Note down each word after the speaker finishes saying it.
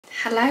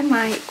Hello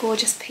my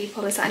gorgeous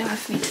people, is there anywhere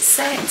for me to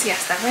sit?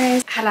 Yes there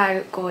is.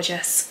 Hello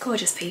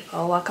gorgeous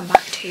people, welcome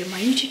back to my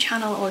YouTube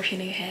channel, or if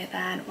you're new here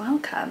then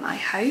welcome. I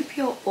hope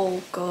you're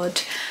all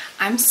good.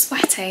 I'm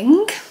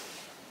sweating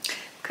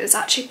because it's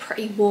actually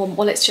pretty warm.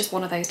 Well, it's just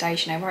one of those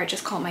days, you know, where it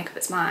just can't make up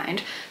its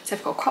mind. So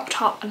I've got a crop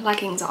top and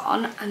leggings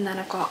on, and then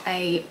I've got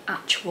a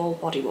actual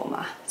body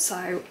warmer,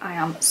 so I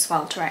am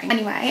sweltering.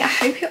 Anyway, I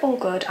hope you're all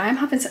good. I am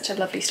having such a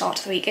lovely start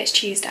to the week. It's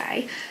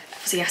Tuesday.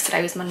 So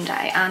yesterday was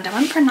Monday, and I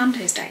went for a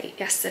Nando's date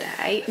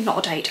yesterday.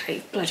 Not a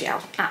date, bloody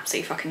hell,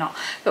 absolutely fucking not.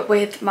 But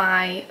with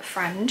my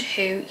friend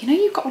who, you know,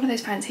 you've got one of those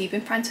friends who you've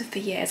been friends with for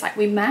years. Like,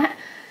 we met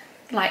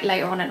like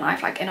later on in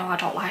life, like in our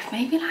adult life,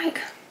 maybe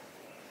like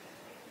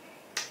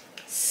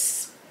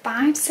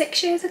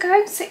 6 years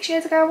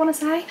ago I want to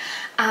say.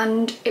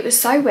 And it was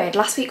so weird.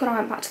 Last week when I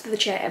went back to the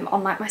gym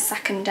on like my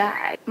second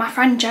day, my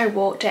friend Joe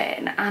walked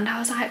in and I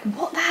was like,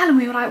 what the hell? And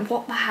we were like,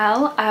 what the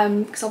hell?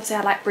 Because obviously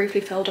I like briefly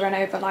filled her in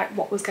over like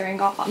what was going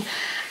on.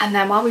 And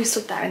then while we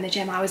stood there in the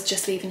gym, I was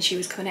just leaving, she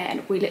was coming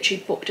in, we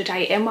literally booked a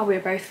date in while we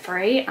were both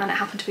free, and it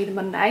happened to be the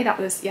Monday. That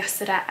was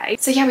yesterday.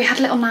 So yeah, we had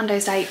a little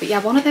Nando's date. But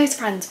yeah, one of those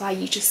friends where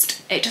you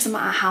just, it doesn't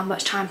matter how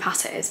much time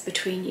passes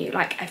between you,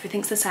 like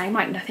everything's the same,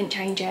 like nothing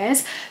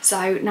changes.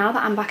 So now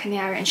that I'm back in the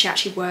area and she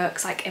actually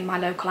works like in my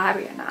local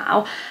area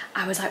now,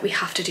 I was like, we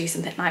have to do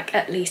something like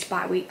at least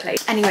bi-weekly.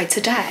 Anyway,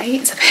 today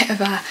it's a bit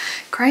of a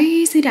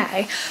crazy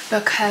day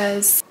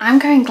because I'm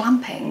going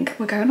glamping.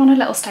 We're going on a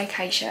little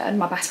staycation,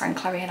 my best friend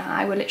Chloe and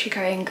I. We're literally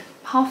going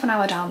half an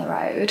hour down the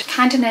road,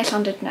 kind of near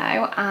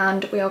Llandudno,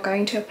 and we are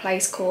going to a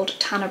place called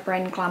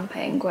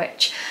Glamping,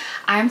 which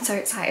I am so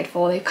excited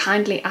for. They've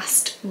kindly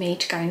asked me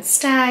to go and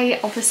stay.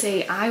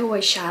 Obviously I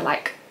always share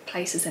like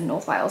places in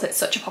North Wales. It's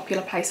such a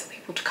popular place for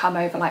people to come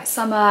over like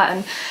summer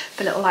and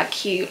for little like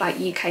cute like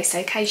UK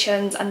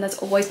staycations, and there's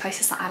always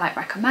places that I like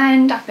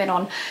recommend. I've been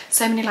on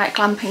so many like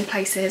glamping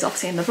places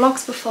obviously in the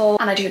vlogs before,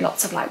 and I do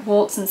lots of like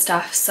walks and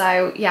stuff,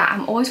 so yeah,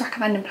 I'm always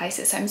recommending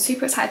places. So I'm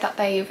super excited that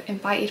they've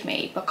invited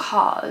me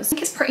because I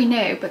think it's pretty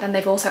new, but then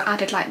they've also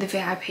added like the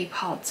VIP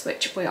pods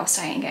which we are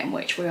staying in,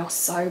 which we are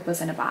so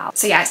buzzing about.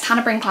 So yeah, it's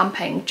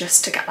Glamping,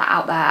 just to get that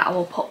out there. I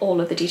will put all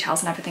of the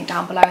details and everything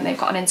down below, and they've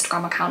got an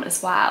Instagram account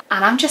as well.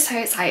 And I'm just so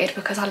excited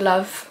because I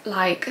love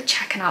like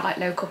checking out like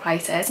local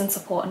places and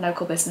supporting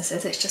local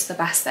businesses. It's just the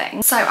best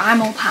thing. So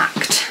I'm all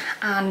packed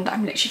and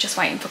I'm literally just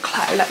waiting for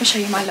Chloe. Let me show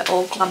you my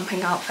little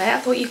glamping outfit.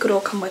 I thought you could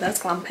all come with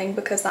us glamping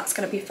because that's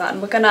going to be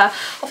fun. We're gonna,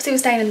 obviously we're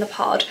staying in the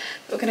pod,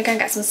 but we're gonna go and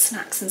get some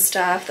snacks and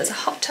stuff. There's a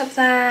hot tub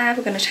there.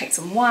 We're gonna take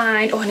some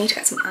wine. Oh, I need to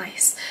get some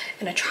ice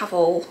in a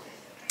travel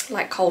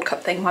like cold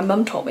cup thing. My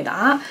mum taught me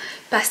that.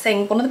 Best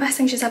thing, one of the best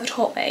things she's ever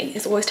taught me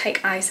is always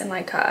take ice in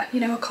like a, you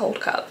know, a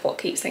cold cup, what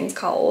keeps things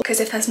cold, because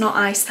if there's not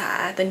ice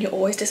there then you're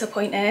always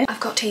disappointed.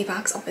 I've got tea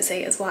bags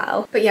obviously as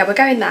well. But yeah, we're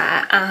going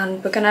there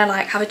and we're gonna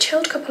like have a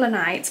chilled couple of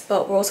nights,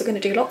 but we're also gonna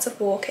do lots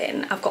of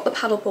walking. I've got the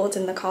paddle boards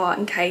in the car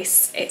in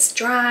case it's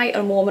dry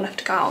and warm enough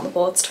to go out on the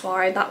boards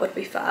tomorrow. That would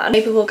be fun.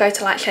 Maybe we'll go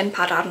to like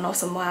Llyn or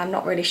somewhere, I'm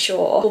not really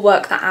sure. We'll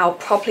work that out.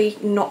 Probably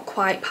not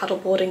quite paddle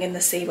boarding in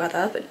the sea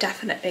weather, but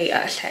definitely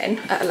at a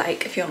Llyn, at a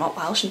lake, if you're not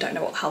Welsh and don't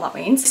know what the hell that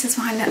means. This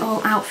is my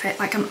little outfit.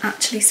 Like, I'm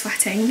actually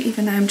sweating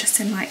even though I'm just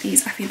in like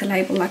these Effie the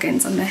Label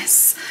leggings, and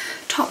this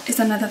top is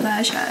another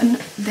version.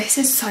 This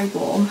is so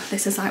warm.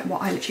 This is like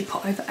what I literally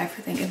put over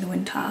everything in the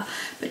winter,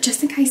 but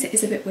just in case it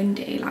is a bit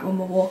windy like when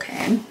we're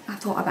walking, I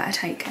thought I better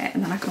take it,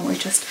 and then I can always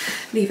just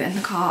leave it in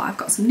the car. I've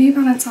got some New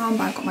Balance on,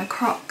 but I've got my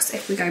Crocs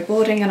if we go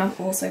boarding, and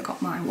I've also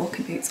got my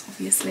walking boots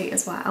obviously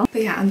as well.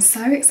 But yeah, I'm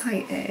so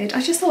excited.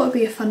 I just thought it would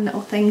be a fun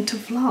little thing to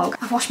vlog.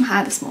 I've washed my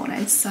hair this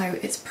morning, so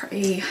it's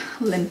pretty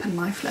limp and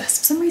lifeless.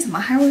 For some reason my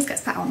hair always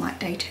gets better on like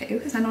day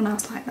 2. Is anyone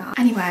else like that?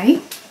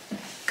 Anyway,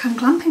 come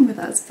glamping with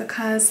us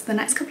because the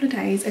next couple of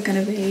days are going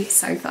to be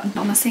so fun.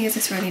 Honestly, is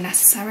this really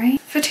necessary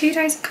for 2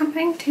 days of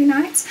camping, 2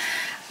 nights?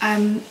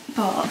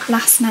 But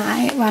last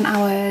night when I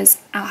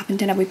was out having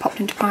dinner, we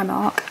popped into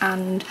Primark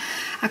and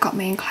I got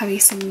me and Chloe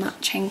some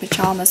matching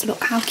pyjamas.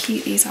 Look how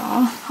cute these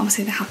are.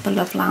 Obviously they have the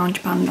Love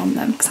Lounge band on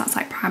them because that's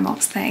like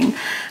Primark's thing,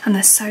 and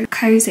they're so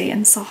cozy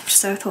and soft,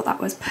 so I thought that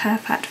was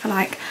perfect for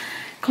like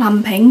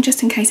glamping,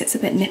 just in case it's a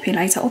bit nippy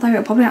later, although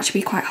it'll probably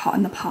actually be quite hot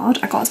in the pod.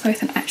 I got us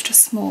both an extra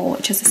small,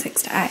 which is a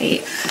 6 to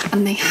 8,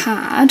 and they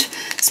had,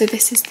 so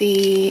this is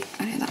the,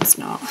 oh no, that's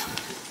not,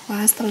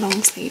 where's the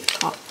long sleeve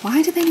top?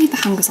 Why do they need the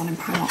hangers on in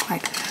Primark?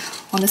 Like,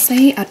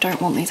 honestly, I don't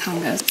want these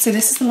hangers. So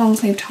this is the long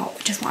sleeve top,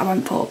 which is what I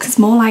went for because it's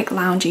more like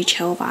loungy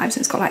chill vibes.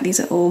 It's got like these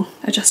little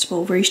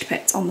adjustable ruched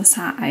bits on the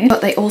side,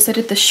 but they also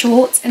did the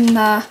shorts in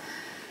the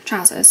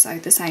trousers, so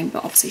the same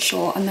but obviously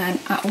short. And then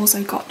I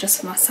also got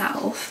just for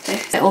myself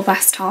this little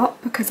vest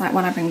top because like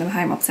when I bring them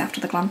home obviously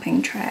after the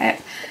glamping trip,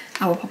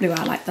 I will probably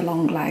wear like the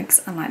long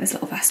legs and like this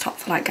little vest top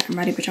for like getting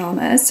ready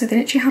pyjamas. So they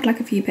literally had like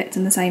a few bits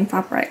in the same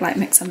fabric, like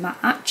mix and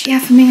match. Yeah,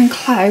 for me and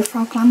Chloe for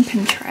our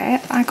glamping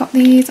trip, I got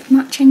these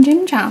matching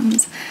gin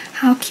jams.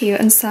 How cute,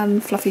 and some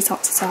fluffy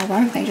socks as well.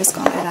 Where have they just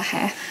gone with their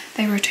hair?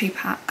 They were a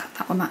 2-pack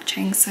that were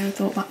matching, so I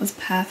thought that was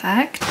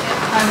perfect.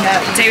 Oh no,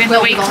 doing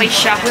the weekly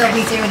shop. We'll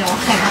be doing all.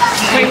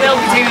 We will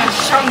be doing a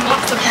strong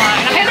lot of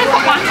wine. I don't know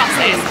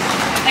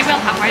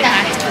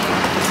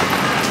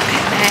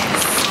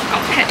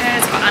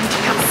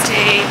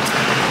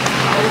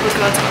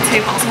 2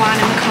 bottles of wine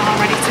in the car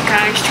ready to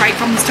go straight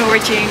from the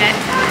storage unit.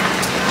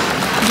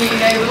 Do you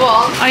know the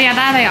one? Oh yeah,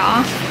 there they are.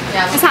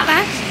 Yeah. Is that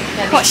there?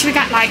 Yeah, what should we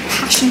get, like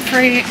passion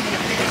fruit?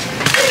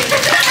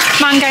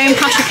 Mango and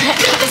passion fruit.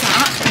 What is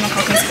that? Oh my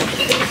God,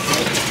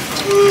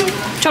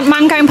 do you want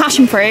mango and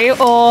passion fruit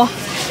or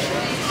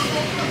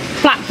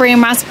blackberry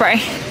and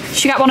raspberry?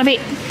 Should we get one of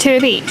each? 2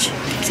 of each?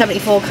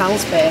 74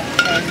 calories per.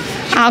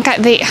 I'll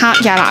get the,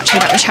 yeah,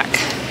 actually let me check.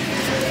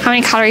 How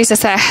many calories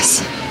is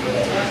this?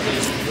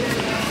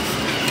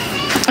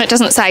 It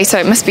doesn't say, so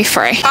it must be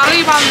free.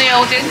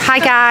 Hi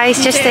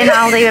guys, just in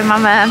Aldi with my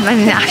mum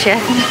and Asha.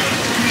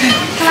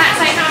 Can I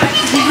say hi?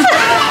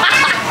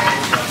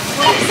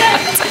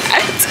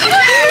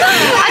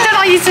 I don't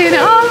know you doing it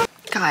all.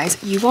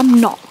 Guys, you are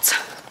not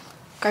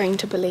going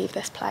to believe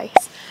this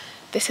place.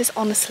 This is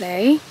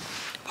honestly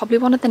probably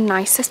one of the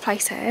nicest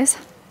places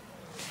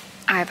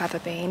I've ever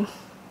been.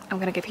 I'm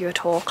going to give you a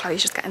tour.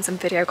 Chloe's just getting some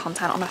video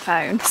content on her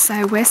phone.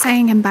 So we're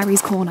staying in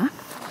Berry's Corner.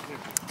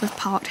 We've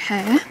parked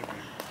here,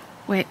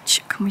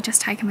 which, can we just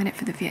take a minute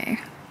for the view?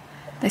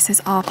 This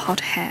is our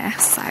pod here.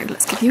 So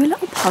let's give you a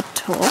little pod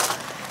tour.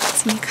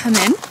 So you come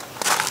in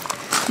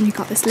and you've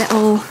got this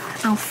little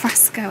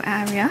alfresco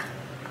area.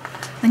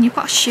 Then you've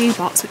got a shoe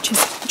box, which is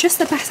just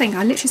the best thing.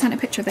 I literally sent a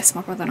picture of this to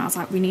my brother and I was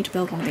like, we need to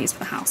build one of these for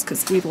the house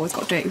because we've always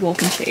got dirty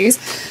walking shoes.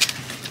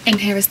 In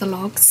here is the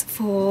logs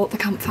for the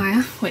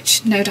campfire,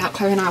 which no doubt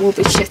Chloe and I will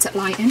be shit at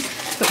lighting,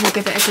 but we'll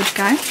give it a good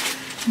go.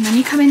 And then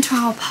you come into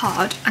our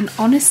pod and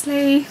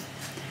honestly,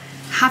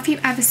 have you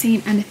ever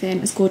seen anything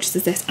as gorgeous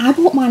as this? I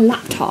bought my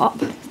laptop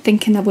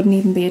thinking there wouldn't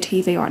even be a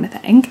TV or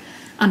anything.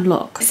 And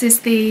look, this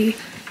is the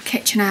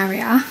kitchen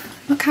area.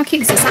 Look how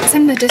cute this is. That's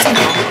in the Disney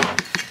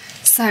World.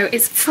 So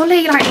it's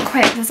fully like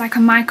equipped. There's like a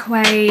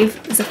microwave,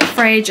 there's a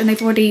fridge, and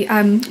they've already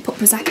put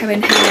Prosecco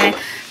in here.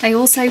 They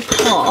also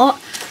put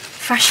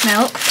fresh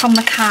milk from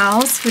the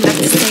cows. We love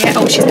to see it.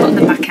 Oh, she's putting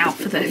them back out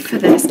for this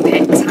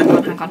pics.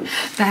 Hang on.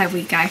 There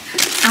we go.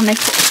 And they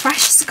put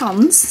fresh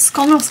scones.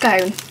 Scone or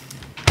scone?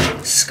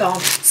 Scone.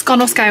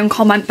 Scone or scone,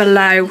 comment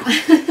below.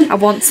 I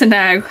want to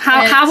know.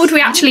 How would we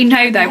actually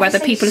know though whether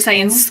people are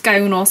saying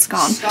scone or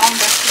scone?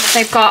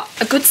 They've got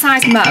a good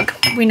sized mug.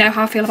 We know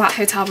how I feel about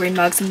hotel room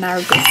mugs and they're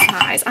a good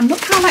size. And look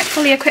how like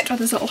fully equipped with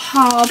this little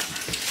hob,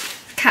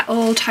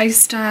 kettle,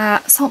 toaster,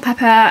 salt,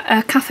 pepper,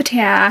 a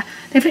cafetiere.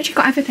 They've literally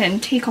got everything.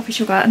 Tea, coffee,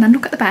 sugar. And then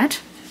look at the bed.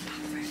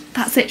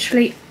 That's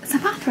literally, it's the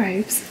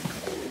bathrobes.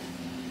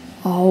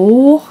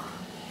 Oh.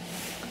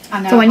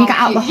 I know. So when you get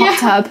out the hot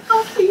tub.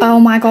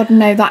 Oh my God,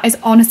 no, that is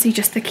honestly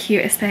just the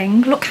cutest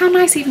thing. Look how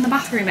nice even the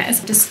bathroom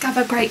is.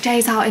 Discover great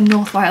days out in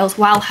North Wales.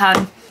 Well,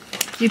 hun,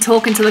 you're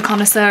talking to the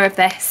connoisseur of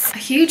this. A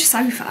huge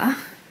sofa,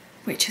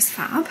 which is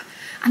fab.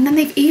 And then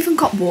they've even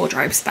got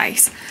wardrobe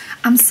space.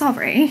 I'm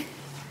sorry.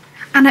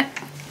 And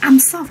I'm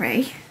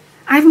sorry.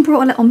 I even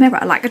brought a little mirror.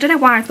 Like, I don't know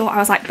why I thought I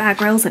was like Bear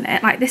Grylls in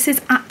it. Like, this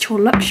is actual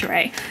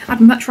luxury.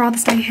 I'd much rather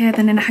stay here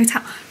than in a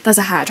hotel. There's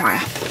a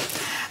hairdryer.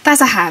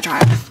 There's a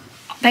hairdryer.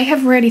 They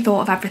have really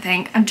thought of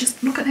everything. And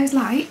just look at those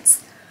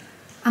lights.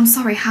 I'm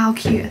sorry, how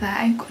cute are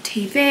they? We've got a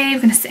TV. We're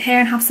going to sit here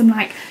and have some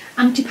like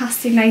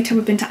antipasti later.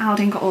 We've been to Aldi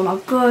and got all our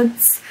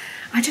goods.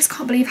 I just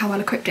can't believe how well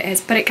equipped it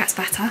is, but it gets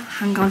better.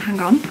 Hang on.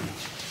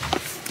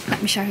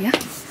 Let me show you.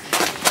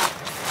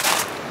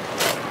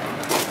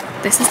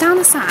 This is down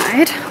the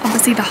side.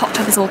 Obviously the hot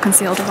tub is all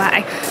concealed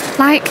away.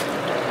 Like,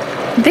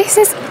 this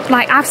is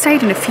like, I've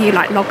stayed in a few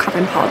like log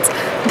cabin pods.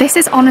 This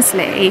is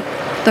honestly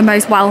the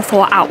most well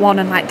thought out one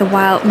and like the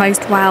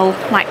most well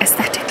like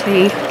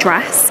aesthetically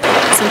dressed.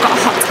 So we've got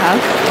a hot tub,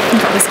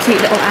 we've got this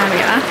cute little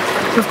area,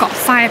 we've got a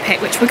fire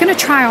pit, which we're going to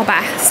try our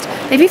best.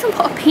 They've even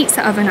put a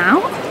pizza oven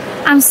out.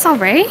 I'm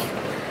sorry,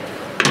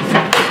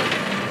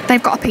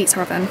 they've got a pizza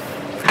oven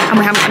and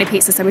we haven't got any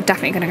pizza, so we're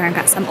definitely going to go and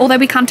get some. Although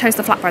we can toast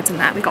the flatbreads in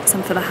there, we got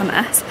some for the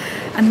hummus.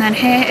 And then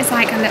here is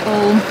like a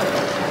little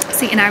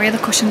seating area. The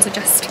cushions are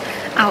just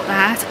out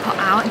there to put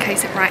out in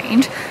case it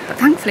rained. But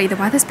thankfully the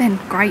weather's been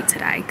great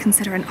today,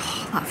 considering,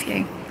 oh, that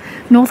view.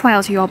 North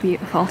Wales, you are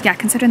beautiful. Yeah,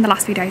 considering the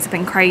last few days have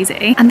been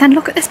crazy. And then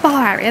look at this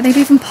bar area. They've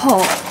even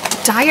put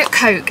Diet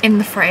Coke in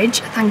the fridge.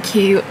 Thank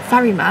you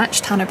very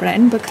much, Tana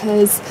Bryn,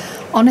 because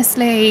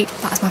honestly,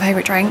 that's my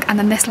favourite drink. And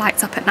then this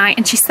lights up at night.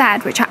 And she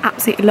said, which I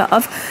absolutely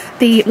love,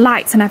 the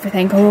lights and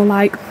everything are all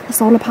like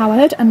solar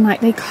powered and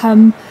like they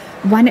come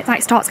when it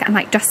like starts getting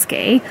like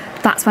dusky.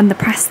 That's when the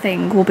press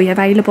thing will be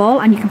available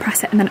and you can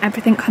press it and then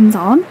everything comes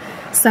on.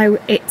 So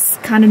it's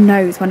kind of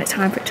knows when it's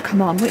time for it to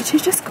come on, which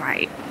is just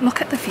great.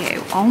 Look at the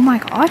view. Oh my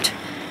God.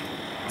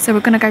 So we're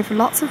going to go for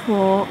lots of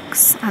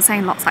walks. I'm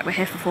saying lots like we're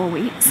here for 4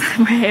 weeks.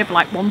 We're here for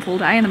like one full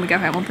day and then we go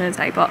home on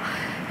Thursday. But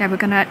yeah, we're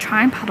going to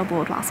try and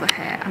paddleboard whilst we're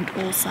here and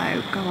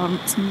also go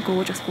on some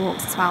gorgeous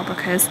walks as well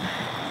because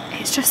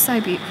it's just so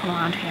beautiful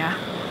around here.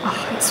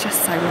 Oh, it's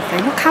just so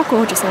lovely. Look how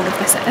gorgeous all of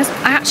this is.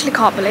 I actually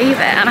can't believe it,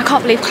 and I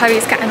can't believe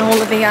Chloe's getting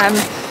all of the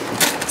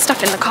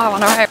stuff in the car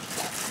on her own.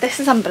 This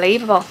is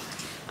unbelievable,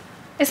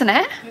 isn't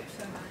it?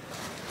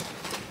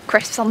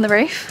 Crisps on the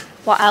roof.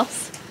 What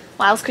else?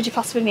 What else could you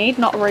possibly need?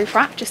 Not a roof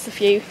rack, just a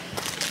few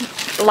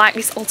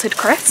lightly salted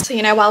crisps. So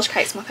you know Welsh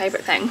cake's my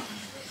favourite thing.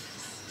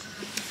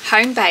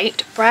 home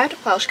baked bread,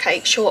 Welsh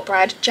cake,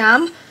 shortbread,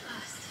 jam.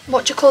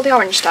 What do you call the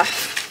orange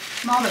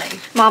stuff? Marmalade.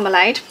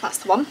 Marmalade, that's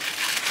the one.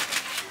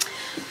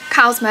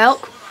 Cow's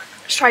milk,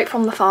 straight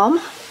from the farm.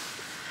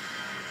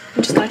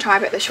 I'm just going to try a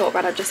bit of the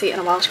shortbread. I've just eaten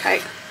a Welsh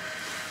cake.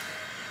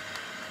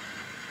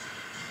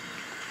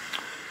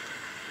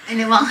 Isn't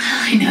it well?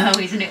 I know,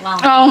 isn't it well?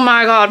 Oh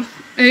my god,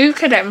 are you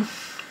kidding?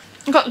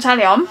 I've got the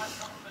telly on.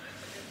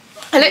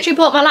 I literally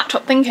bought my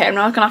laptop thinking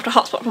I was going to have to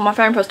hotspot from my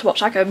phone for us to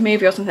watch like a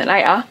movie or something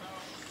later.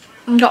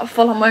 And got a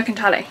full-on working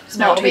telly. It's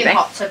No, not it'll be TV. a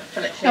hot tub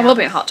for literally. I will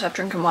be in a hot tub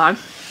drinking wine.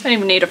 Don't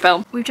even need a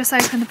film. We've just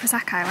opened the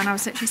Prosecco and I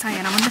was literally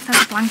saying, I wonder if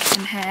there's a blanket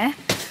in here.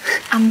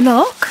 And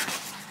look,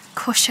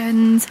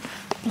 cushions,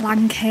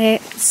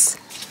 blankets.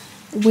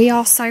 We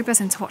are so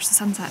buzzing to watch the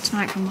sunset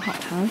tonight from the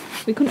hot tub.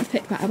 We couldn't have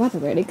picked better weather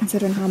really,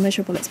 considering how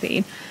miserable it's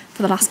been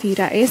for the last few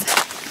days.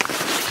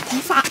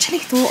 I've actually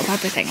thought of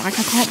everything. Like,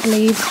 I can't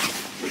believe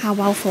how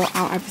well thought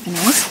out everything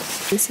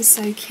is. This is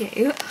so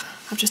cute.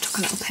 I've just took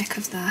a little pic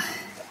of the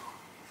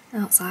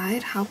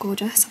outside. How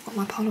gorgeous. I've got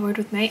my Polaroid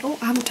with me. Oh,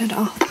 I haven't turned it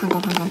off. Hang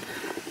on, hang on.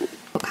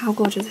 Look how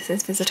gorgeous this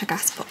is. Visitor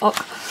guest book.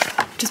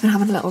 Just been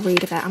having a little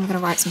read of it. I'm going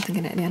to write something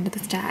in it at the end of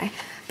this day.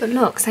 But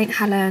look, St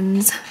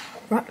Helens,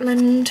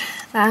 Rutland,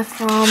 they're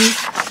from.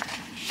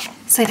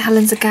 St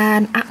Helens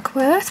again,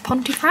 Ackworth,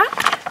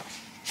 Pontefract,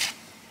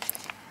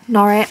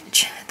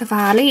 Norwich, the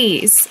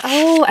Valleys.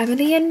 Oh,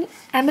 Emily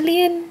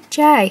and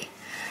Jay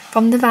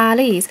from the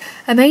Valleys.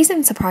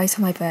 Amazing surprise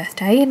for my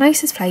birthday.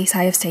 Nicest place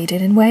I have stayed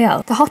in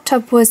Wales. The hot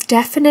tub was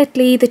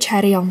definitely the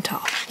cherry on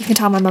top. You can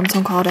tell my mum's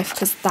from Cardiff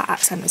because that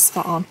accent is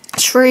spot on.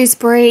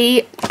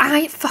 Shrewsbury.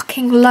 I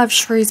fucking love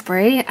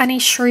Shrewsbury. Any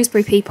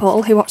Shrewsbury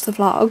people who watch the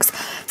vlogs.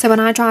 So when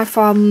I drive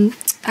from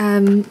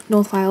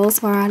North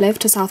Wales where I live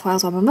to South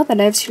Wales where my mother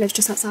lives, she lives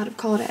just outside of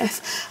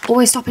Cardiff,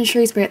 always stop in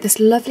Shrewsbury at this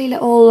lovely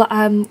little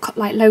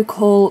like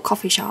local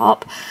coffee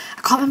shop.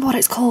 I can't remember what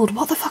it's called.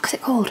 What the fuck is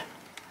it called?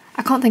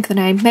 I can't think of the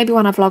name. Maybe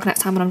when I vlog next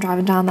time when I'm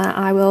driving down there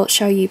I will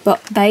show you,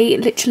 but they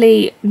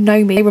literally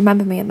know me. They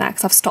remember me in there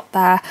because I've stopped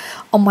there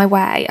on my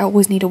way. I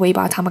always need a wee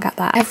by the time I get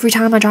there. Every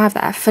time I drive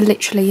there for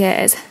literally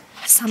years.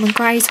 Sam and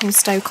Grace from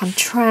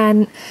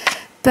Stoke-on-Trent,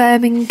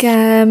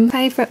 Birmingham.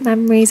 Favourite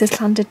memories is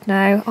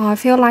Llandudno. Oh, I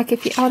feel like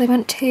if you... Oh, they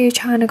went to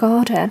China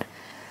Garden.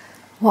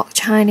 What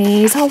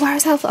Chinese? Oh, where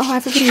is that? Oh,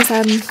 everybody's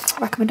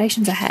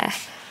recommendations are here.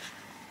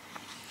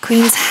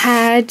 Queen's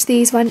Head,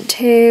 these went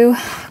to.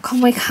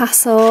 Conway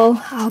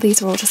Castle. Oh, these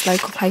are all just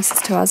local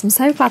places to us. I'm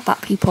so glad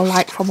that people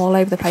like from all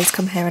over the place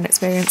come here and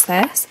experience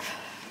this.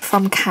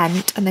 From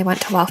Kent, and they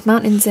went to Welsh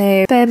Mountain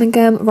Zoo.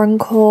 Birmingham,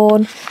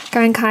 Runcorn,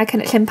 going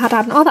kayaking at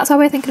Llynpadad. Oh, that's why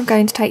we're thinking of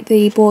going to take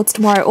the boards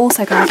tomorrow.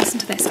 Also, guys, listen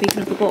to this,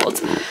 speaking of the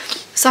boards.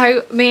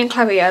 So, me and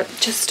Chloe are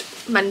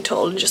just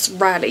mental and just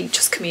rarely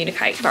just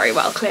communicate very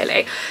well,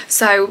 clearly.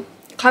 So,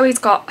 Chloe's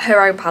got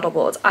her own paddle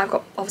boards. I've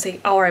got,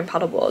 obviously, our own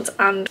paddle boards.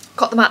 And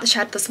got them at the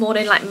shed this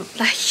morning. Like,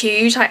 they're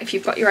huge. Like, if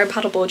you've got your own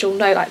paddle board, you'll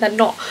know, like, they're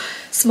not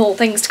small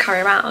things to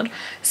carry around.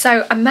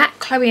 So, I met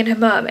Chloe and her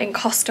mum in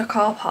Costa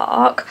car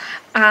park.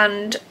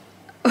 And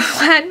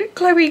when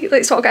Chloe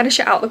like started getting her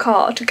shit out of the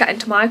car to get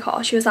into my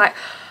car, she was like,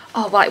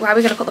 oh, like, where are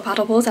we going to put the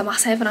paddle boards? They're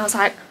massive. And I was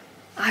like,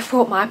 I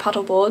brought my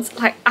paddle boards.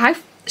 Like,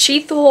 she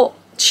thought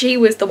she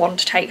was the one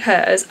to take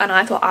hers and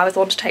I thought I was the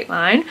one to take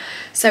mine.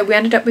 So we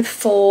ended up with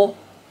 4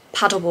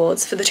 paddle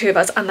boards for the 2 of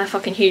us, and they're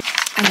fucking huge.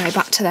 Anyway,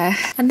 back to there.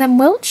 And then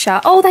Wiltshire.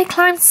 Oh, they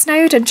climbed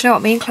Snowdon. Do you know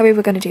what? Me and Chloe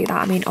were going to do that.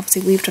 I mean,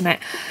 obviously we've done it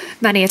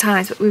many a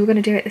times, but we were going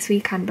to do it this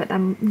weekend, but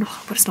then,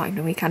 but it's not even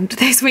a weekend,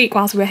 this week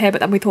whilst we were here,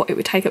 but then we thought it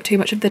would take up too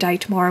much of the day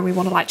tomorrow and we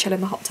want to like chill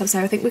in the hot tub, so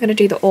I think we're going to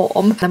do the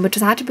autumn. Then we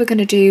decided we're going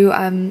to do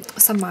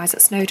sunrise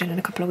at Snowdon in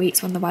a couple of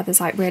weeks when the weather's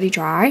like really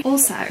dry.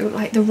 Also,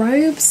 like, the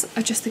robes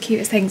are just the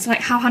cutest things. Like,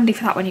 how handy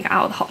for that when you get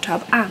out of the hot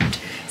tub. And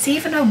see,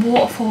 even a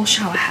waterfall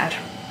shower head.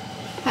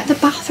 Like, the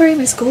bathroom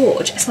is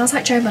gorgeous. It smells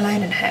like Joe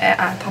Malone in here,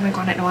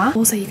 pomegranate noir.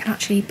 Also, you can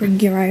actually bring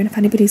your own. If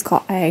anybody's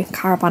got a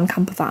caravan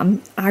camper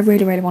van, I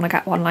really, really want to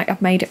get one. Like,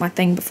 I've made it my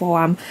thing before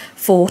I'm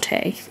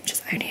 40, which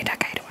is only a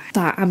decade away.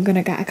 That I'm going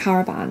to get a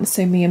caravan,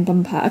 so me and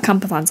Bumper, a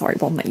camper van, sorry,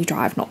 one that you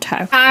drive, not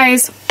tow.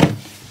 Guys,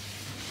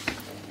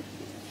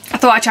 I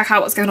thought I'd check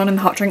out what's going on in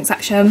the hot drink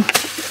section.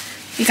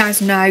 You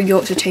guys know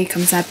Yorkshire tea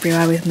comes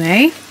everywhere with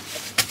me.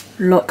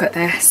 Look at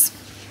this.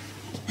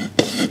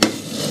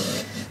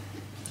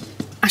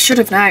 I should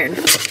have known.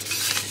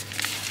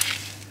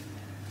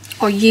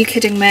 Are you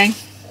kidding me?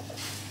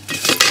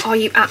 Are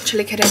you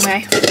actually kidding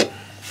me?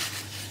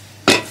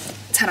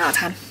 10 out of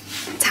 10.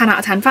 10 out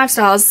of 10. 5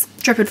 stars.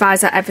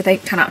 TripAdvisor, everything.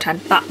 10 out of 10.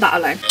 That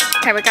alone.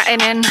 Okay, we're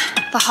getting in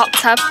the hot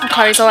tub.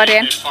 Chloe's already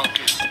in.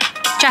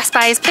 Jess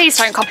Bays, please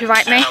don't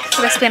copyright me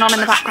for this being on in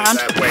the background.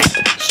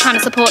 Just trying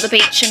to support the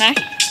beach, you know.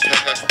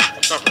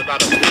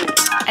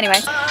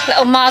 Anyway,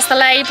 little Mars the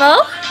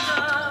label.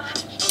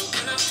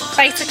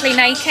 Basically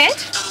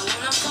naked.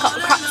 Got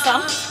the crocs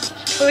on.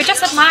 We were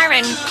just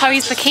admiring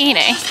Chloe's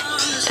bikini.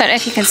 Don't know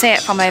if you can see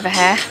it from over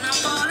here.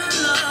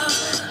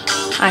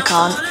 I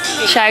can't.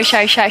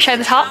 Show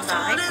the top.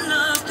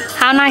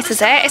 How nice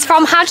is it? It's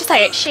from, how'd you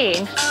say it?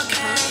 Shein?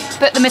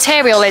 but the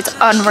material is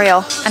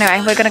unreal.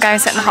 Anyway, we're gonna go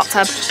and sit in the hot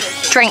tub,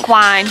 drink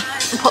wine,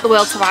 and put the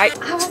world to right.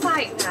 I was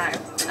like, no.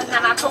 And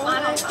then I put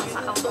mine on, and I was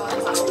like, oh god,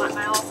 is that like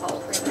my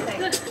arsehole through the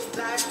thing?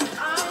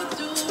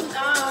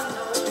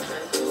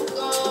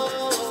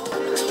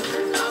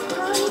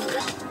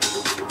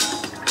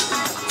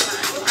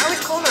 I always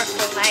call her a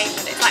full name,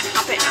 and it's like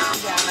habit now.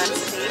 Yeah, and then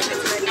Steve,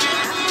 it's really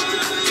rare.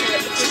 So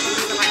that the people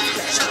who like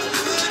to split it up,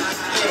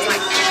 it's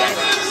like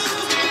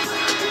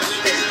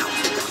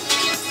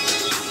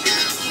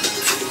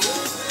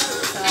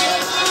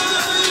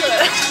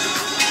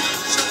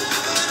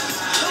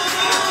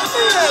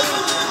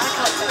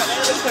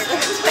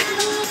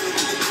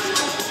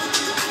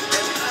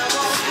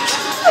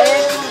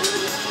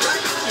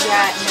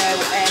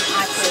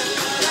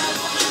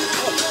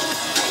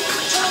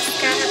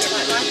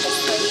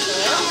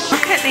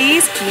look at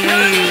these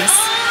views.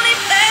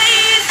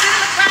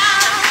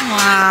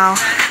 Wow.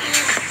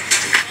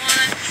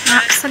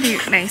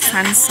 Absolutely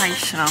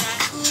sensational.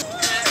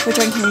 We're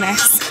drinking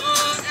this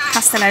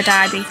Castello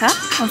d'Ibiza.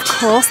 Of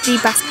course, the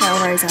best pale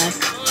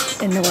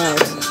rosé in the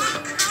world.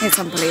 It's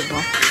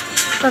unbelievable.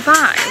 The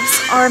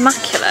vibes are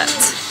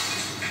immaculate.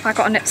 I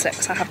got a nip slip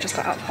because I have just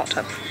got out of the hot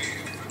tub.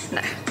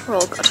 No, we're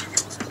all good.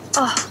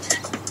 Oh,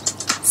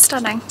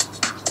 stunning.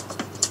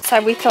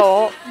 So we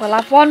thought we'll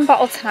have one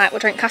bottle tonight. We'll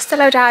drink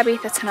Castello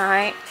d'Ibiza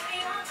tonight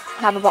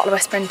and have a bottle of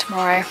whispering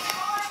tomorrow.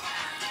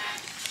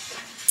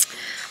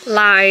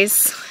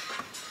 Lies.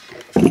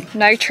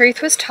 No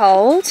truth was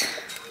told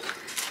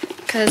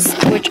because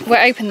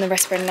we're opening the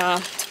whispering now,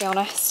 to be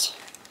honest.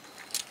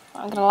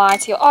 I'm gonna lie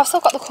to you. Oh, I've still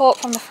got the cork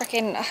from the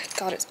freaking. Oh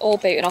god, it's all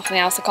booting off in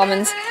the House of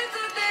Commons.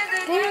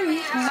 There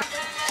we go.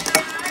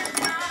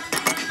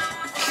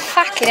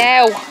 Fucking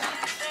hell.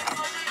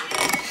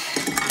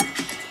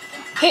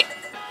 Hit.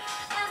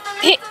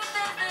 Hit.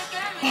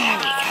 There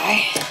we go.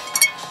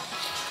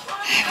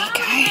 There we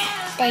go.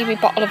 Baby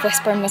bottle of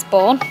whispering was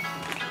born.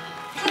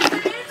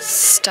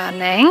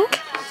 Stunning.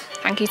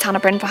 Thank you, Tana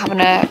Bryn, for having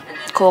a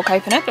cork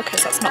opener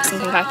because that's not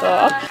something I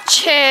thought of.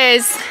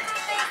 Cheers,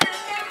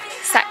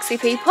 sexy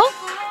people.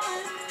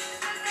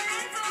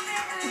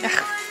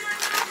 Ugh.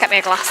 Get me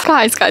a glass.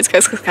 Guys.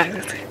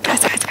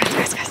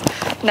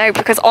 No,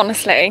 because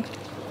honestly,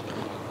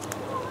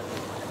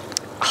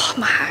 oh,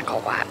 my hair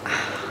got wet.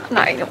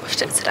 No, I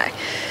washed it today.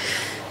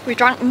 We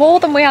drank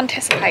more than we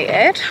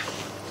anticipated.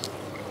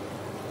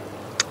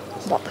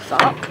 What the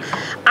fuck?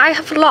 I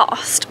have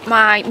lost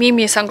my Miu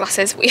Miu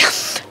sunglasses. We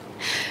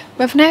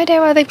have no idea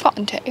where they've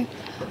gotten to.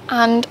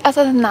 And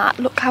other than that,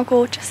 look how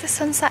gorgeous this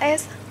sunset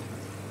is.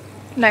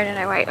 No,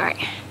 wait.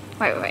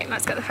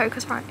 Let's get the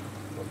focus right.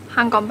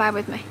 Hang on, bear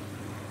with me.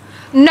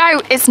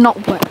 No, it's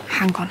not what.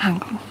 Hang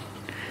on.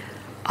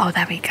 Oh,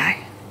 there we go.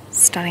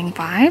 Stunning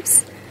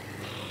vibes.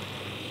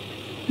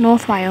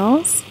 North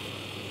Wales.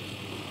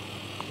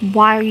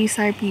 Why are you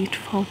so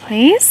beautiful,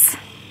 please?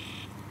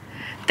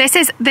 This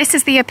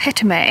is the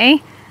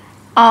epitome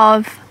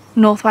of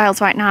North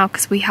Wales right now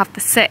because we have the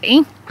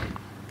sea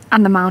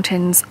and the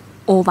mountains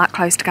all that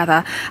close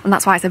together, and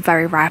that's why it's a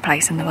very rare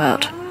place in the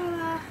world.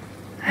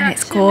 And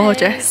it's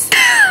gorgeous.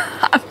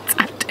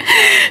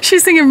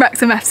 She's singing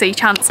Wrexham FC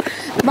chants.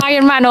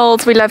 Ryan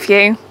Reynolds, we love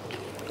you.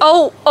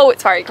 Oh,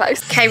 it's very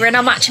close. Okay, we're in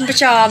our matching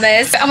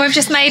pyjamas and we've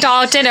just made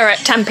our dinner at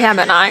 10 PM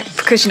at night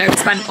because, you know, we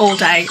spent all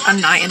day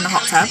and night in the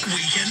hot tub.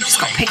 Just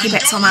got picky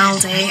bits on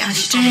Aldi,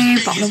 as you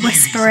do, bottle of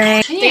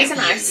whispering. These are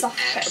nice, soft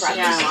bit of bread.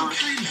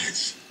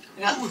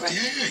 Yeah.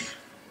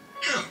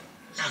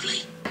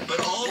 Lovely.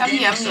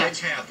 Yum.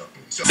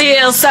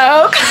 Feel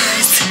so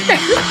close.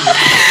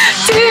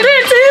 We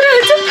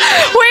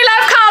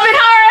love Calvin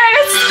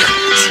Harris.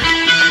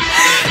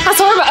 I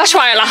saw him at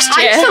Ushuaia last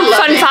year.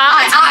 Fun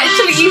fact. I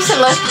actually used to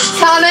love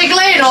Tana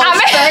Glenn on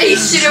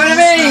Space, you know what I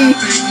mean?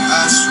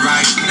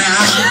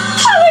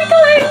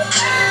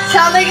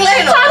 Tana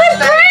Glenn on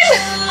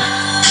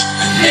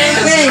She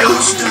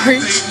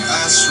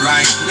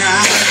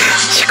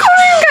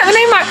can't even get the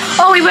name right.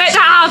 Oh, we worked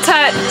out how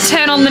to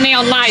turn on the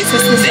neon lights.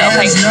 This little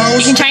thing.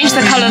 You can change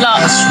the colour, look.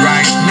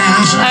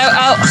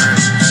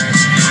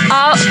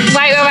 Oh,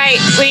 wait.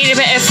 We need a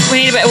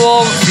bit of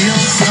warmth.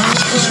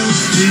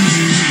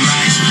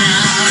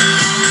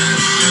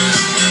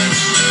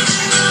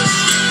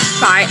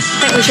 Right, I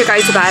think we should go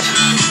to bed.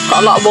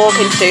 Got a lot of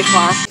walking to do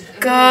tomorrow.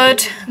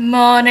 Good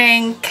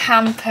morning,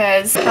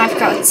 campers. I've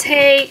got a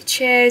tea,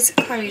 cheers.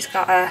 Chloe's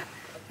got a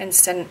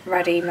instant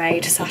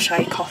ready-made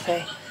sachet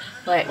coffee,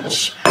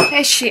 which,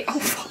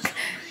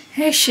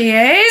 here she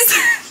is.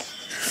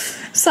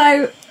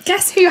 So,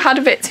 guess who had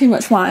a bit too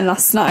much wine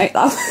last night?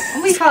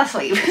 We fell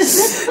asleep.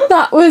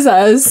 That was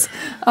us.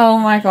 Oh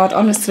my god,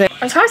 honestly.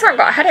 I'm surprised I haven't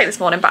got a headache this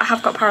morning, but I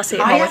have got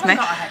paracetamol with me.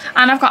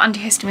 And I've got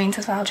antihistamines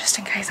as well, just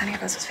in case any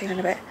of us was feeling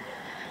a bit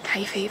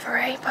hay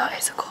fevery, but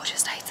it's a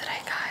gorgeous day today,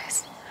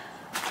 guys.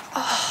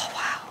 Oh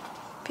wow,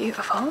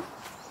 beautiful.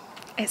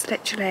 It's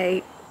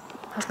literally,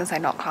 I was gonna say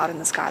not cloud in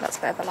the sky, that's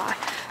a bit of a lie,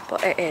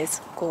 but it is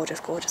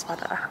gorgeous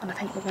weather, and I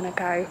think we're gonna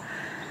go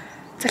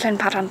to Llyn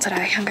Padan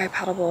today and go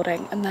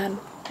paddleboarding, and then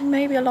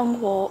maybe a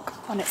long walk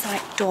when it's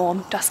like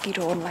dawn, dusky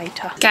dawn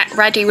later. Get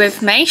ready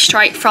with me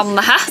straight from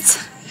the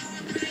hat.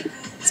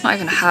 It's not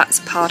even a hat, it's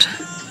a pod.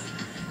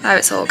 Oh,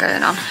 it's all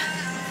going on.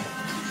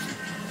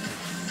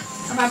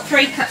 I've had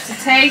 3 cups of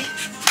tea,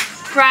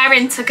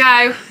 raring to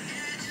go.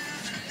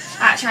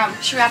 Actually,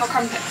 should we have a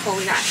crumpet before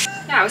we go?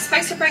 Yeah, I was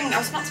not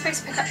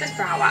supposed to pick up this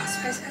brow wax,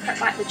 I was supposed to pick up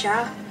like the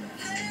gel.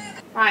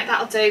 Right,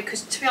 that'll do,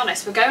 because to be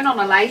honest, we're going on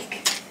a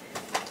lake.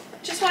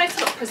 Just wanted to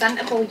look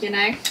presentable, you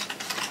know.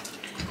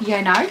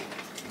 You know?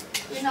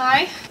 You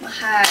know? My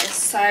hair is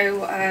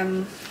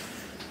so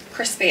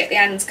crispy at the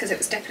ends because it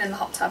was dipping in the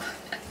hot tub.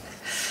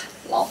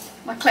 Lol.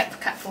 My clip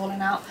kept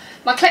falling out.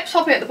 My clip's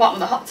probably at the bottom of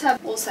the hot tub.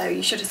 Also,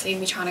 you should have seen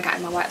me trying to get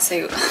in my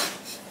wetsuit.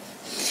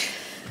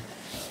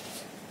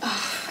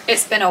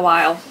 It's been a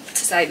while, to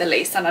say the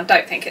least, and I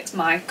don't think it's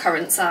my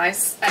current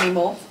size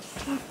anymore.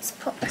 Let's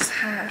put this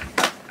hair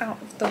out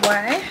of the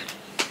way.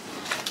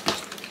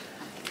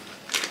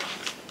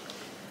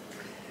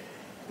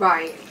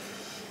 Right.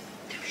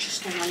 I was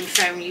just going on your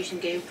phone using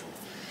Google.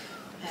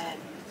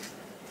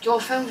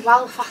 Your phone's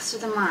well faster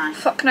than mine.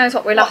 Fuck knows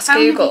what we last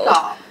googled.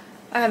 What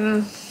phone have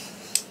you got?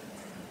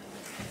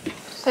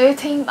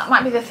 13, that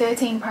might be the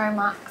 13 Pro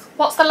Max.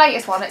 What's the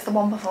latest one? It's the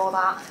one before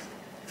that.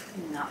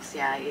 That's,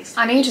 yeah, it's...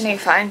 I need a new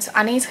phone.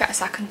 I need to get a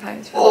second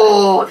phone.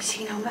 Oh, have you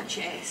seen how much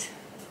it is?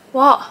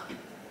 What?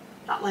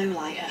 That low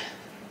lighter.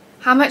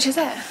 How much is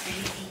it?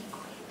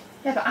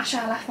 Yeah, but Asher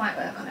LF might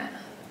work on it.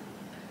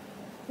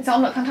 Is it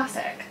on Look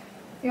Fantastic?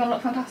 You on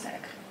Look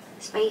Fantastic?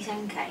 Space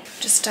NK.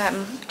 Just,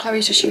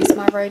 Chloe's just used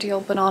my Radial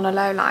Banana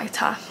Low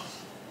Lighter.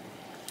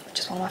 Which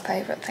is one of my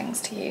favourite things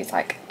to use.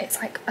 Like, it's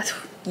like,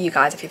 you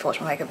guys, if you've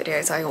watched my makeup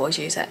videos, I always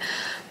use it.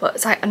 But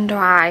it's like under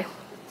eye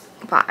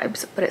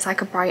vibes, but it's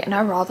like a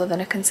brightener rather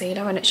than a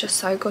concealer, and it's just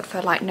so good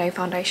for like no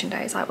foundation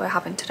days like we're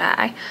having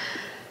today.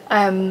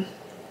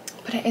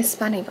 But it is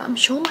spenny, but I'm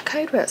sure my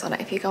code works on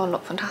it if you go on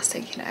Look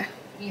Fantastic, you know.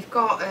 You've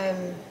got,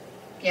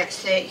 yeah,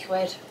 30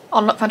 quid.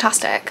 On Look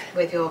Fantastic?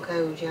 With your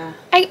code, yeah.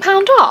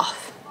 £8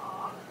 off?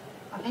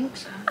 I think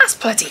so. That's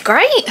bloody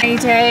great.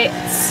 Made it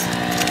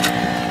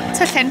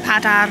to Thin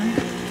Padan,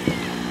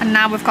 and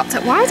now we've got to...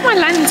 Why is my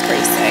lens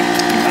greasy?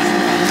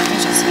 Let me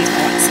just use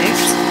my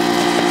wetsuit.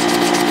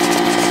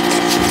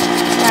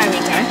 There we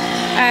go.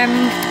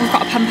 We've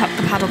got to pump up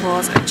the paddle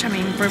boards, which I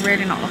mean we're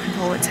really not looking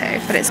forward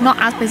to, but it's not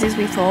as busy as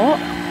we thought.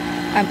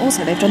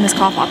 Also, they've done this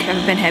car park. If you've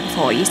ever been here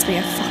before, it used to be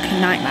a fucking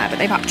nightmare, but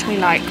they've actually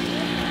like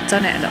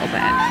done it a little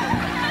bit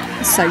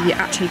so you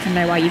actually can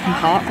know where you can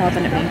park rather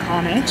than it being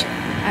carnage.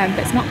 But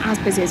it's not as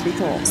busy as we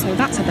thought, so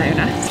that's a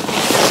bonus.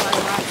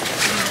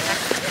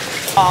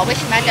 Oh, I wish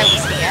Meadow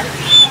was here.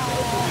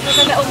 There's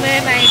a little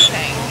mermaid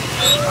thing.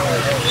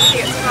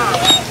 See, it's hard.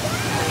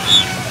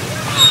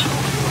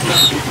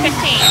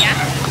 15, yeah?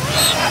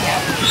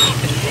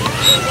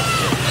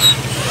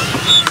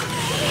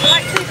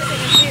 Like two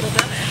different people,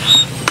 doesn't it?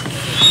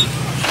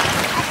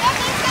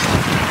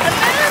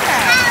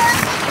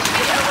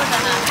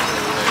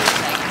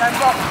 They've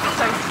got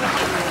so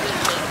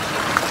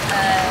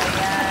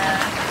Yeah.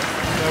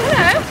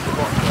 Hello.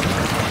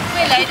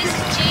 Willow, this is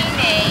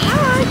Jeannie.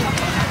 Hi.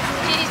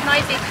 Jeannie's my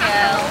big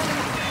girl.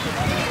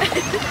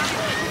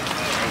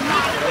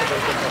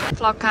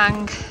 Vlog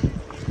gang.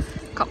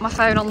 Got my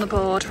phone on the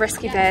board.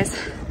 Risky Biz.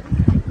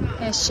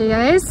 Here she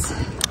is.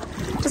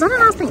 Does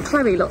anyone else think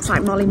Chloe looks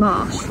like Molly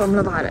Marsh from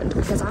Love Island?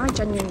 Because I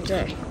genuinely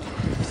do.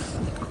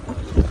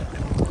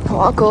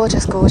 What a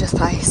gorgeous, gorgeous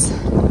place.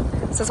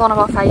 This is one of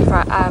our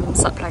favourite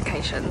sup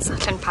locations,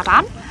 Thin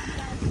Padan.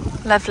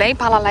 Lovely.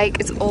 Bala Lake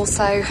is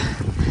also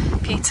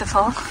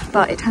beautiful,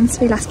 but it tends to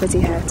be less busy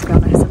here, to be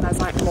honest, and there's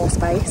like more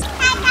space.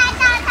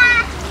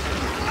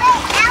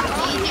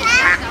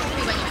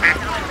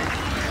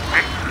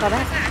 Got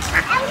it?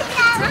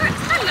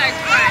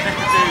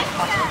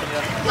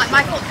 Like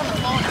my fault from the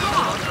floor now.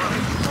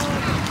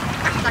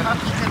 I got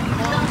to keep them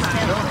warm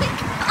still.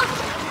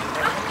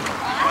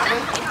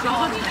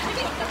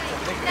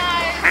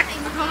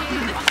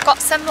 Got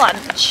some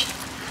lunch.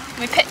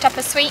 We picked up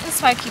a sweet and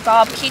smoky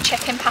barbecue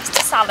chicken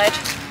pasta salad.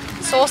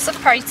 Source of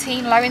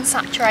protein, low in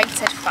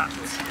saturated fat.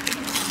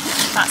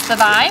 That's the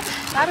vibe.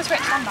 That was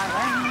rich on by the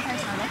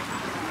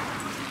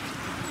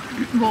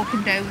way.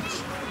 Walking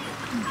dogs.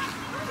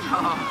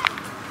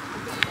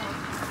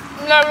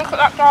 No, look at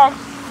that dog.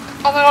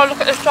 Oh my god, look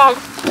at this dog.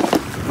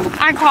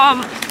 I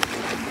can't.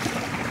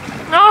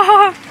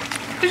 Oh,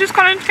 he's just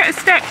gone in to get a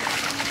stick.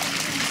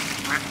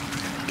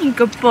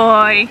 Good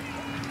boy.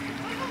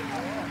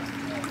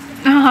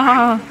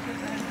 Oh.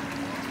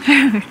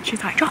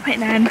 She's like, drop it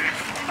then.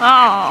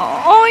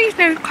 Oh, you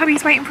know,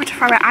 Chloe's waiting for her to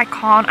throw it. I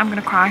can't. I'm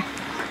gonna cry.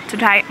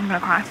 Today, I'm gonna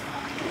cry.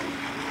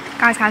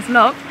 Guys,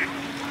 look.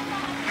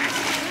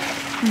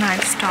 No,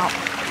 stop.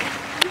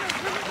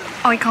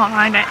 Oh, he can't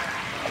find it.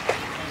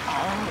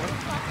 Oh,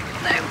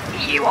 no,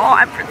 you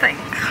are everything.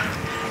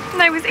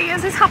 No, his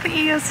ears, his happy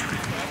ears.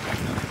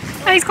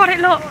 Oh, he's got it,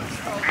 look.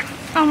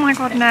 Oh my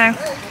god, no.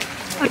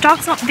 A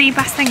dog's not the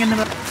best thing in the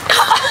world.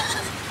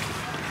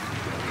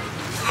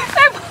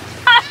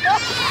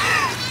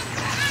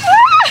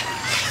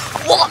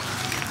 What?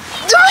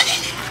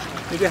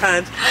 With your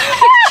hand.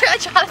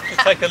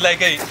 Take a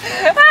leg each.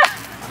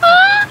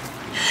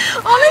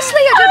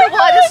 Honestly, I don't know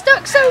why they're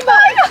stuck so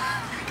much.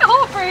 I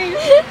can't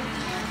breathe.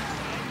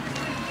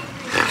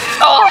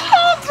 Oh. I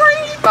can't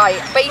breathe.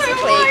 Right,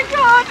 basically, Oh my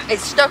God.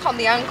 it's stuck on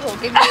the ankle.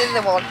 Give me the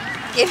other one.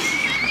 Give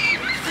me.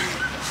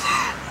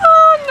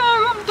 Oh no,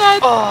 I'm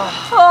dead.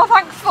 Oh,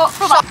 thank fuck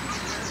for that.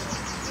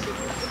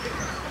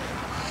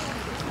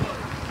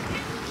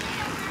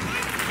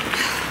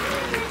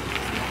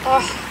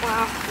 Oh,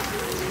 wow.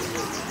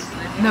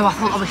 No, I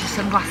thought I was just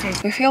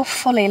sunglasses. We feel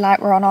fully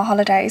like we're on our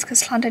holidays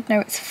because Llandud know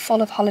it's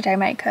full of holiday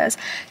makers.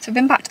 So we've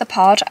been back to the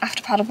pod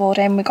after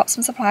paddleboarding. We got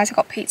some supplies, we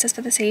got pizzas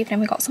for this evening,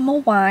 we got some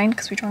more wine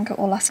because we drank it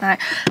all last night.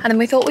 And then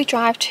we thought we'd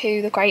drive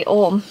to the Great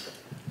Orme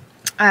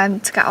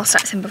to get our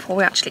steps in before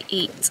we actually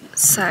eat.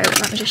 So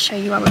let me just show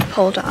you where we've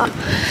pulled up.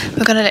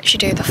 We're going to literally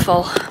do the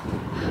full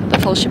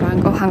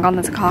shebang. Oh, hang on,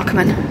 there's a car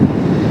coming.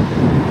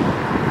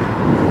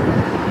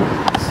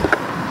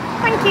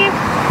 Thank you.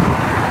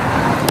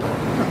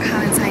 Look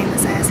how insane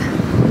this is.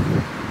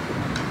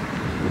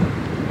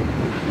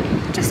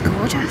 Just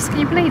gorgeous. Can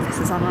you believe this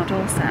is on our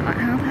doorstep? Like,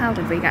 how the hell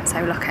did we get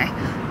so lucky?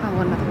 Oh,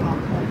 another car.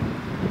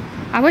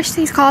 I wish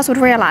these cars would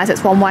realise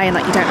it's one way and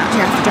that you don't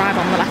actually have to drive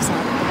on the left side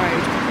of the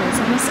road, because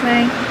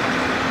honestly,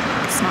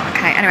 it's not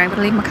okay. Anyway, I'm going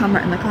to leave my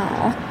camera in the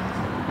car.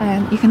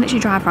 You can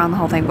literally drive around the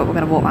whole thing, but we're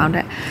going to walk around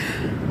it.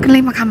 I'm going to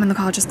leave my camera in the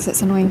car just because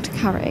it's annoying to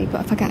carry,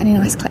 but if I get any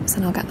nice clips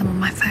then I'll get them on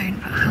my phone.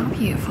 But how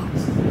beautiful.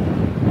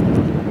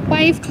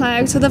 Wave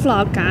Chloe to the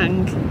vlog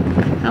gang.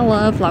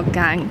 Hello vlog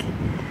gang.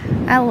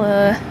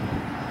 Hello.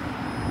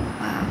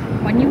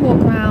 When you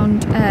walk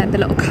around the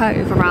little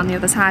cove around the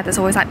other side, there's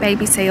always like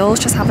baby seals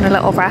just having a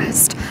little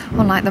rest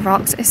on like the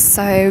rocks. It's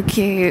so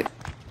cute.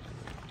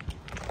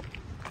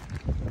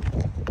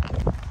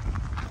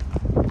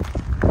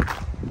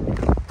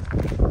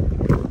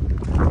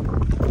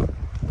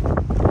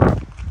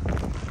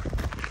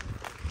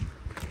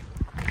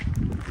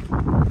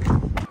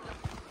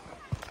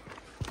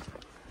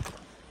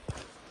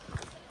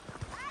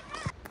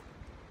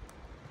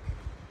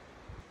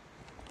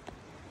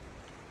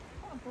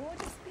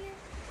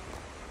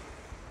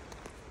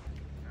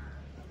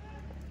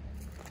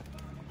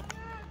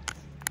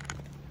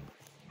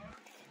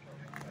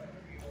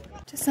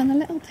 Just done a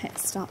little pit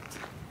stop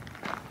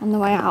on the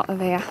way out of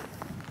here.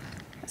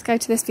 Let's go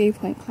to this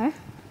viewpoint, Chloe.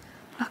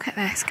 Look at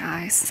this,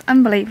 guys.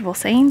 Unbelievable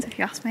scenes, if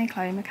you ask me,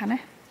 Chloe McKenna.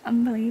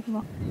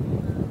 Unbelievable.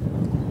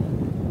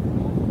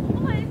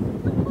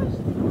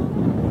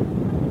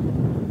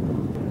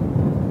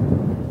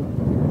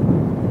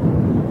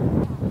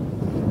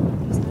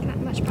 Doesn't get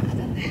much better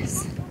than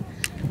this,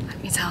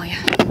 let me tell you.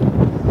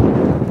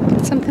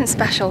 Something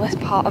special, this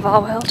part of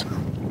our world.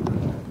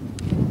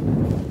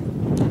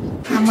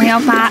 And we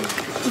are back.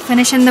 We're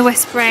finishing the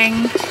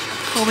whispering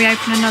before we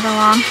open another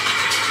one.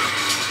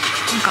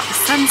 We've got the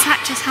sunset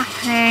just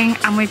happening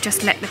and we've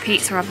just lit the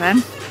pizza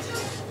oven,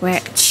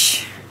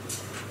 which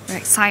we're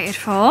excited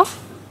for.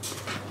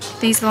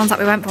 These are the ones that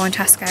we went for in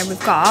Tesco.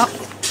 We've got,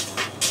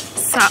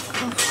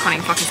 can't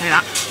even fucking say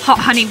that, hot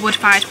honey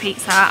wood-fired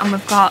pizza, and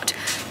we've got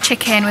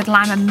chicken with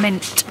lime and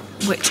mint,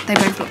 which they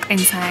both look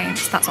insane.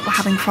 So that's what we're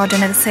having for our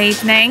dinner this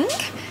evening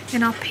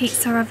in our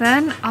pizza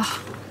oven.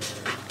 Oh,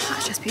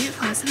 that's just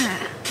beautiful, isn't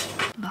it?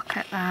 Look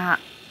at that.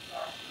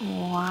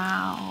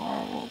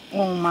 Wow.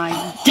 Oh my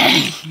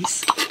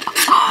days.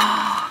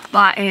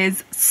 That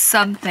is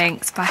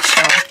something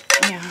special.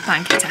 Yeah.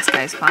 Thank you,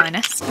 Tesco's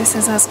finest. This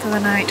is us for the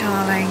night,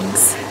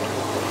 darlings.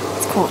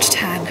 It's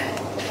 10:15.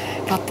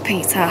 We've had the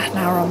pizza,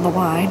 now we're on the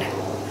wine.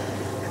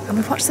 And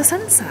we've watched the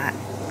sunset.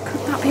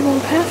 Couldn't that be more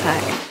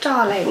perfect?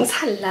 Darlings,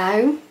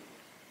 hello.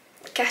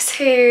 Guess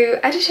who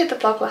edited the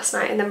vlog last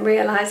night and then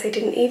realised they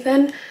didn't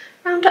even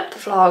round up the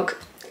vlog?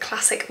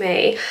 Classic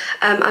me.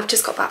 I've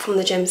just got back from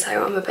the gym,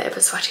 so I'm a bit of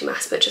a sweaty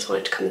mess, but just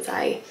wanted to come and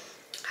say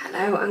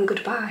hello and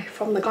goodbye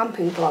from the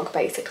glamping vlog,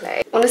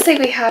 basically. Honestly,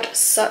 we had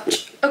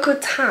such a good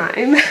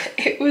time.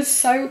 It was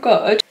so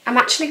good. I'm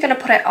actually going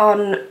to put it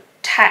on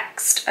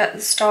text at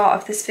the start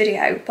of this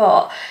video,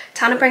 but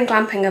Tanner Brain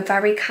Glamping are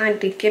very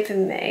kindly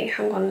given me,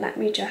 hang on, let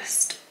me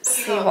just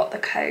see what the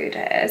code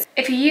is.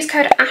 If you use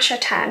code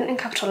ASHA10 in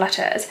capital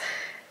letters,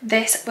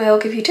 this will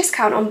give you a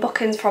discount on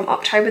bookings from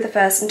October the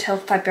 1st until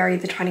February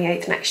the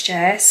 28th next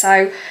year.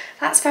 So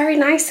that's very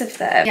nice of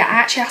them. Yeah, I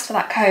actually asked for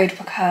that code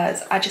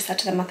because I just said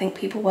to them, I think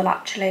people will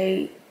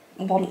actually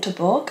want to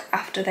book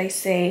after they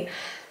see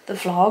the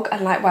vlog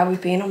and like where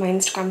we've been on my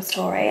Instagram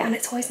story, and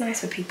it's always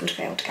nice for people to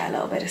be able to get a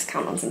little bit of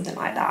discount on something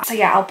like that. So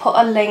yeah, I'll put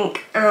a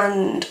link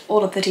and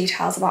all of the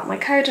details about my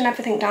code and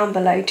everything down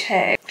below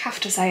too.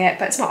 Have to say it,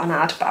 but it's not an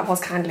ad, but I was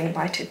kindly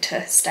invited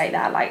to stay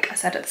there like I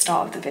said at the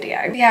start of the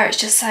video. But yeah, it's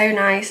just so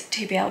nice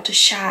to be able to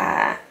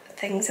share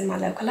things in my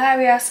local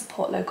area,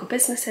 support local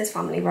businesses,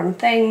 family run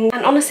things.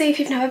 And honestly, if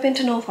you've never been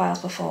to North Wales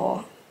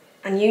before,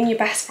 and you and your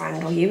best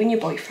friend, or you and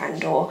your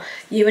boyfriend, or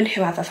you and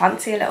whoever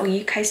fancy a little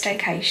UK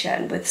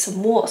staycation with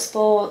some water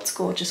sports,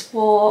 gorgeous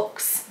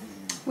walks,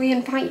 we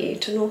invite you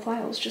to North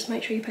Wales. Just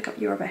make sure you pick up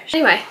your rubbish.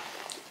 Anyway,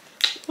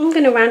 I'm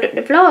gonna round up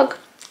the vlog.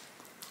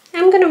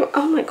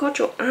 Oh my god,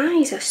 your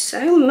eyes are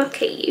so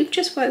mucky. You've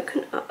just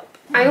woken up.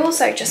 I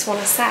also just want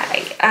to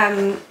say,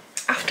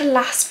 after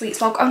last week's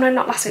vlog, oh no,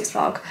 not last week's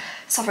vlog,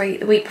 sorry,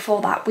 the week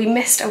before that, we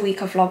missed a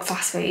week of vlogs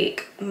last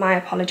week. My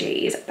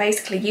apologies.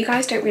 Basically, you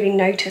guys don't really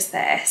notice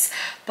this,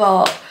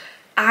 but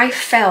I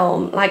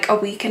film like a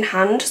week in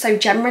hand. So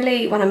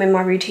generally when I'm in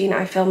my routine,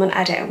 I film and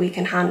edit a week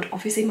in hand.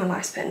 Obviously my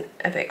life's been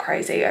a bit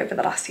crazy over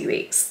the last few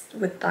weeks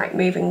with like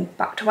moving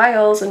back to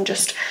Wales and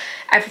just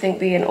everything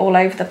being all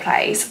over the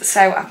place.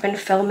 So I've been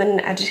filming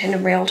and editing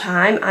in real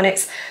time, and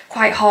it's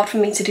quite hard for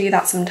me to do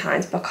that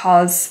sometimes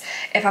because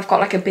if I've got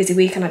like a busy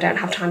week and I don't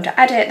have time to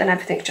edit, then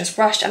everything's just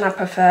rushed, and I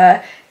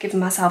prefer giving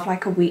myself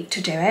like a week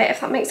to do it,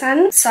 if that makes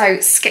sense. So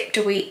skipped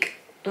a week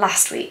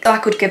last week so I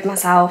could give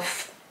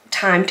myself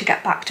time to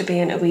get back to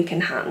being a week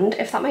in hand,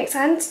 if that makes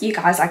sense. You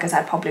guys, like I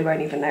said, probably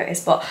won't even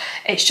notice, but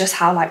it's just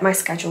how like my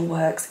schedule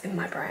works in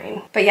my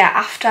brain. But yeah,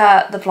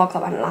 after the vlog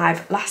that went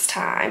live last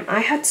time,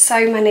 I had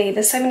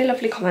there's so many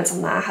lovely comments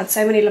on there. I had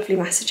so many lovely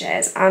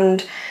messages,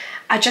 and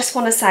I just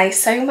want to say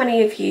so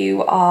many of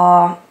you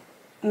are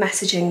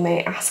messaging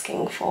me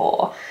asking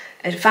for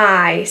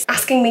advice,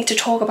 asking me to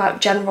talk about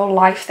general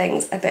life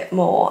things a bit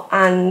more,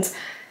 and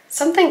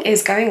something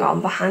is going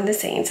on behind the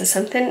scenes. There's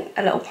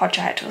a little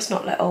project, well, it's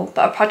not little,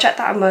 but a project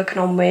that I'm working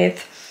on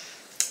with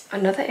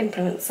another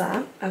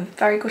influencer, a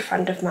very good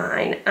friend of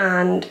mine,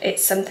 and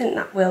it's something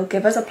that will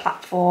give us a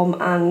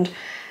platform and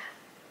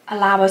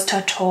allow us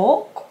to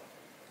talk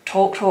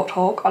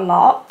a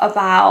lot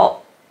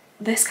about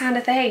this kind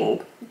of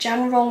thing,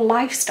 general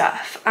life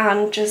stuff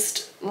and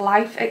just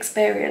life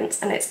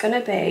experience, and it's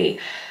gonna be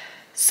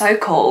so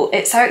cool.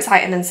 It's so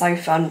exciting and so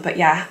fun. But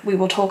yeah, we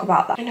will talk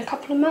about that in a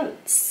couple of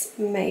months,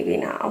 maybe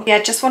now.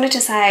 Yeah, just wanted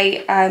to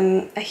say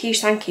a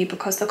huge thank you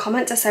because the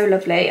comments are so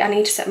lovely. I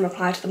need to sit and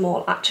reply to them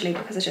all actually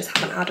because I just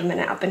haven't had a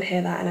minute. I've been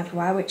here, there and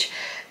everywhere, which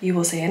you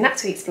will see in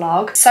next week's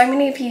vlog. So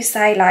many of you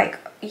say like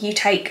you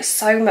take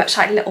so much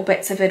like little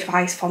bits of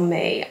advice from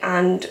me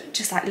and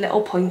just like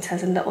little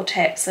pointers and little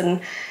tips and,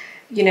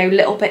 you know,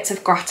 little bits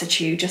of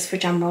gratitude just for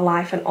general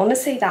life, and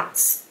honestly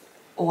that's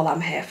all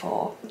I'm here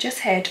for.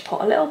 Just here to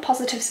put a little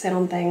positive spin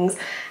on things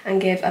and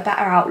give a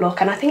better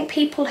outlook. And I think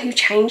people who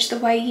change the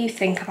way you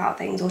think about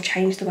things or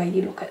change the way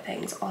you look at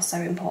things are so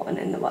important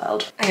in the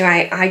world.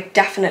 Anyway, I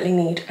definitely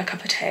need a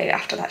cup of tea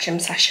after that gym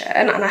session,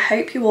 and I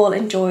hope you all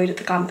enjoyed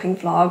the glamping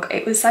vlog.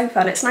 It was so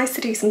fun. It's nice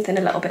to do something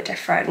a little bit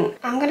different.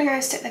 I'm gonna go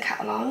stick the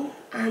kettle on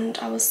and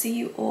I will see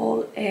you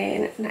all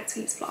in next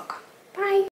week's vlog.